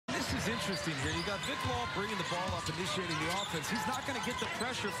is interesting here. You got Vic Law bringing the ball up, initiating the offense. He's not going to get the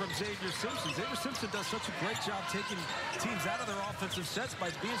pressure from Xavier Simpson. Xavier Simpson does such a great job taking teams out of their offensive sets by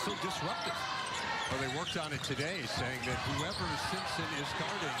being so disruptive. Well, they worked on it today, saying that whoever Simpson is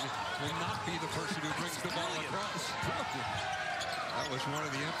guarding will not be the person who brings the ball across. That was one of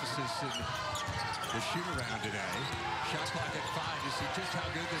the emphasis in the shoot-around today. Shot clock at 5 to see just how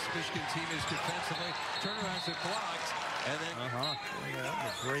good this Michigan team is defensively. Turnarounds and blocks, and then... Yeah, that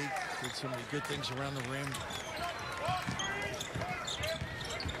was great. Did so many good things around the rim.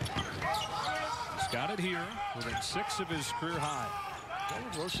 He's got it here within 6 of his career high.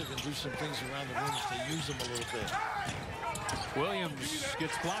 Rosa can do some things around the rim if they use them a little bit. Williams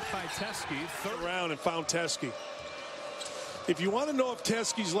gets blocked by Teske. Third round and found Teske. If you want to know if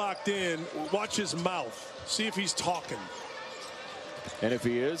Teske's locked in, watch his mouth. See if he's talking. And if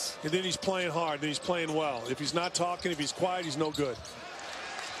he is? And then he's playing hard. Then he's playing well. If he's not talking, if he's quiet, he's no good.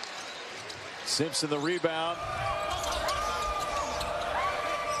 Simpson the rebound.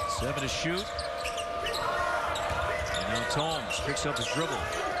 7 to shoot. And now Tomes picks up his dribble.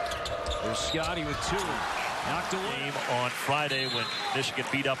 There's Scotty with 2. Knocked away. Game on Friday when Michigan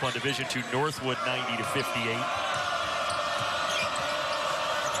beat up on Division II Northwood 90-58.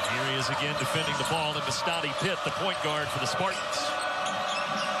 Here he is again defending the ball, and Mastati Pitt, the point guard for the Spartans.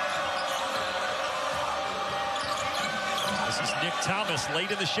 This is Nick Thomas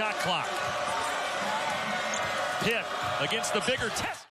late in the shot clock. Pitt against the bigger Teske.